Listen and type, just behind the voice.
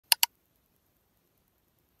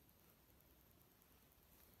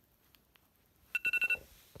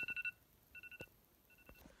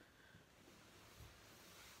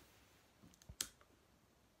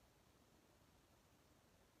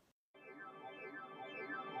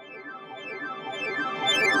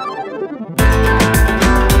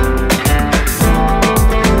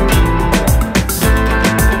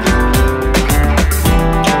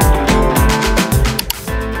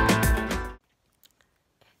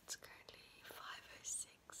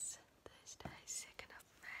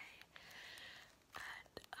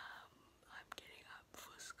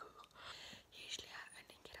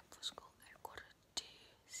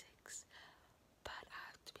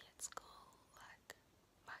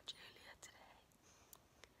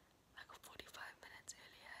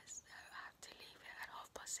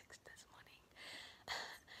6 this morning.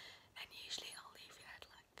 And usually I'll leave here at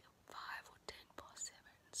like 5 or 10 past 7,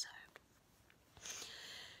 so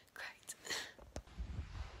great.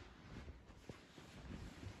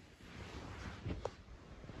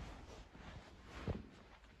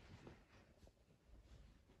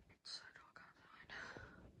 It's so dark outside.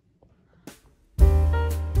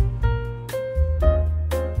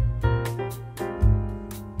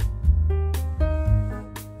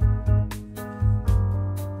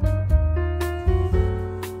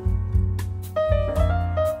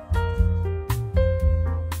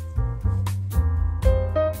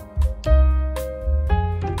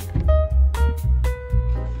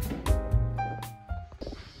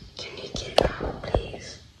 Can you get out,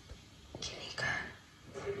 please? Can you go?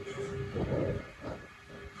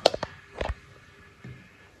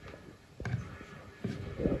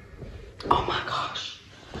 Oh my gosh.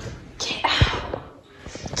 Get out.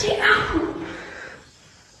 Get out.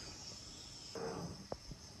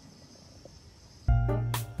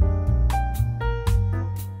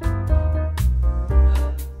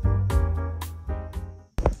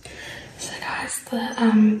 So guys,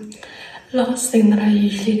 the last thing that I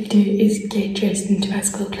usually do is get dressed into my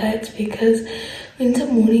school clothes, because winter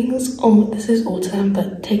mornings, oh, this is autumn,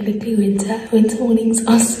 but technically winter mornings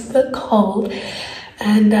are super cold,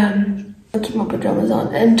 and I put my pajamas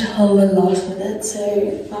on until the last minute,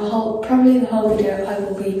 so probably the whole video I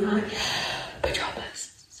will be in my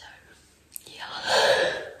pajamas, so yeah.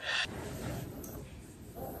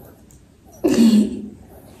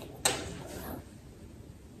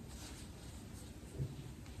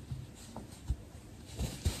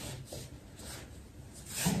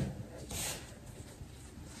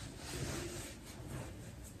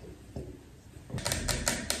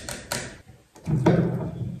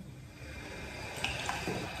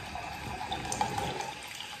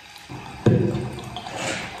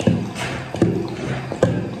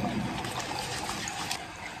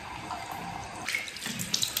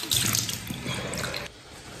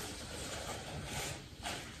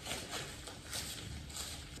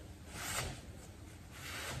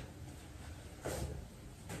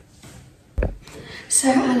 So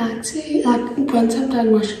I like to, once I'm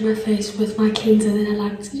done washing my face with my cleanser, then I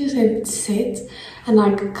like to just let it sit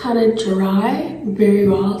and kind of dry very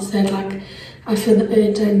well, so that I feel that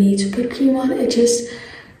I don't need to put cream on.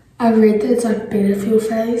 I've read that it's better for your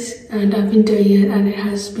face, and I've been doing it and it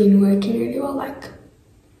has been working really well,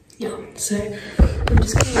 yeah. So I'm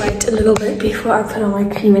just gonna wait a little bit before I put on my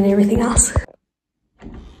cream and everything else.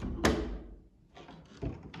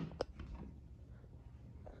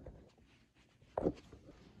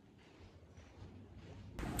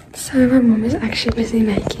 So my mom is actually busy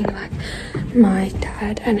making my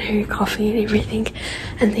dad and her coffee and everything,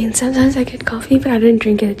 and then sometimes I get coffee but I don't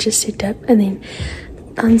drink it, just sit up, and then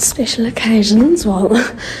on special occasions, well,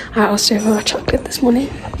 I asked her for hot chocolate this morning.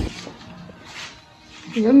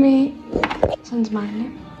 Yummy. This one's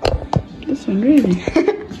mine. This one really.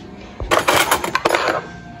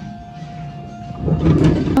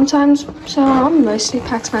 Sometimes, so my mom mostly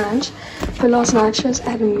packs my lunch, but last night she was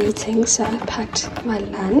at a meeting, so I packed my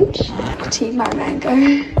lunch to eat my mango.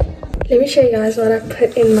 Let me show you guys what I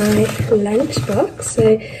put in my lunch box.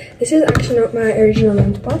 So this is actually not my original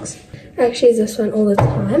lunch box. I actually use this one all the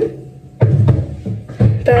time,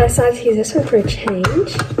 but I decided to use this one for a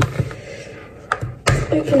change.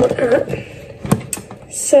 Open it up.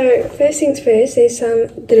 So first things first, there's some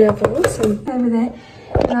dribbles over there.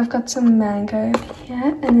 And I've got some mango over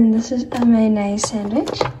here, and then this is a mayonnaise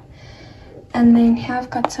sandwich. And then here I've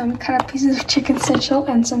got some cut up pieces of chicken schnitzel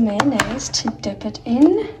and some mayonnaise to dip it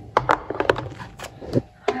in.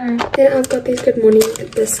 Then I've got these Good Morning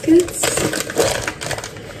biscuits.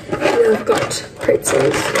 And I've got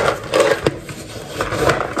pretzels.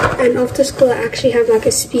 And after school I actually have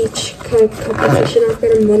a speech competition. I've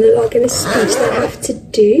got a monologue and a speech that I have to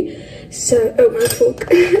do. So, oh, my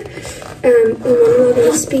fork. A monologue and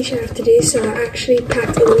a speech I have to do, so I actually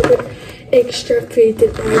packed a little bit extra food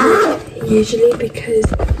than I would usually, because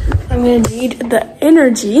I'm going to need the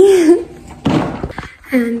energy.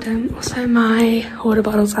 And also my water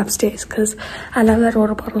bottle's upstairs, because I love that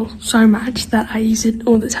water bottle so much that I use it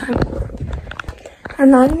all the time.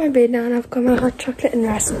 I'm lying in my bed now and I've got my hot chocolate and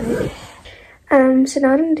raspberry. So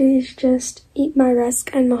now what I'm going to do is just eat my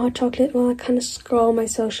rusk and my hot chocolate while I kind of scroll my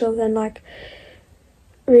socials and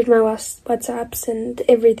read my WhatsApps and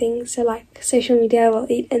everything. So social media I will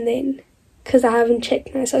eat, and then, because I haven't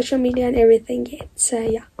checked my social media and everything yet, so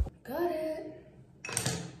yeah. Got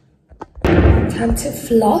it. Time to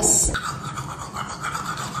floss.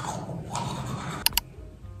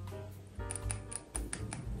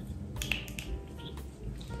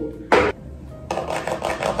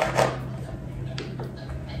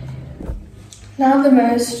 Now the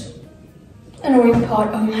most annoying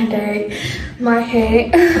part of my day, my hair.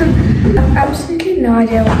 I have absolutely no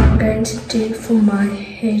idea what I'm going to do for my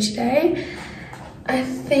hair today. I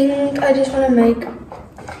think I just want to make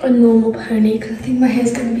a normal pony because I think my hair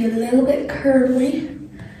is going to be a little bit curly.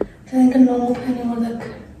 I think a normal pony will look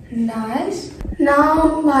nice.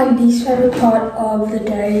 Now my least favorite part of the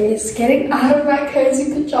day is getting out of my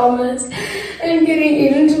cozy pajamas and getting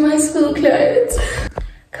into my school clothes.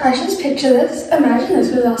 Guys, just picture this. Imagine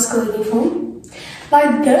this was our school uniform.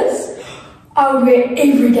 Like this, I would wear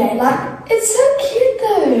every day. Like, it's so cute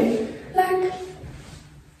though. Like,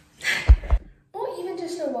 or even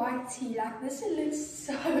just a white tee. Like, this it looks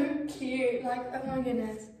so cute. Like, oh my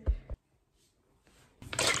goodness.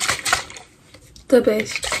 The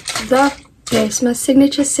best. My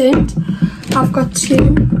signature scent. I've got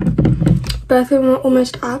two. Both of them are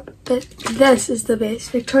almost up, but this is the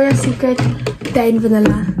best. Victoria's Secret Plain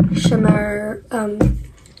Vanilla Shimmer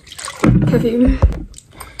perfume.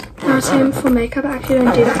 Now it's time for makeup. I actually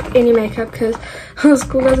don't do any makeup because our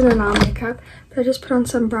school doesn't allow makeup. But I just put on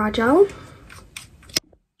some brow gel.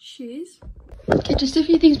 Shoes. Okay, just a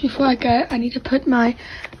few things before I go. I need to put my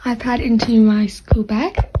iPad into my school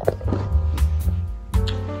bag.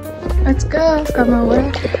 Let's go. I've got my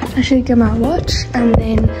water. I should get my watch and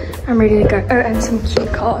then I'm ready to go. Oh, and some key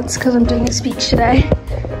cards because I'm doing a speech today.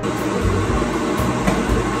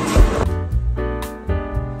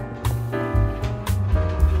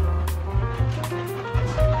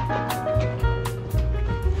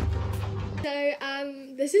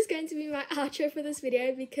 So this is going to be my outro for this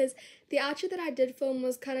video because the outro that I did film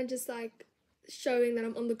was kind of just like showing that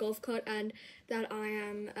I'm on the golf cart and that I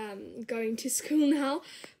am going to school now.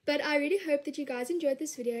 But I really hope that you guys enjoyed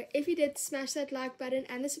this video. If you did, smash that like button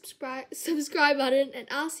and the subscribe button, and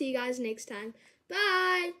I'll see you guys next time.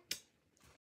 Bye!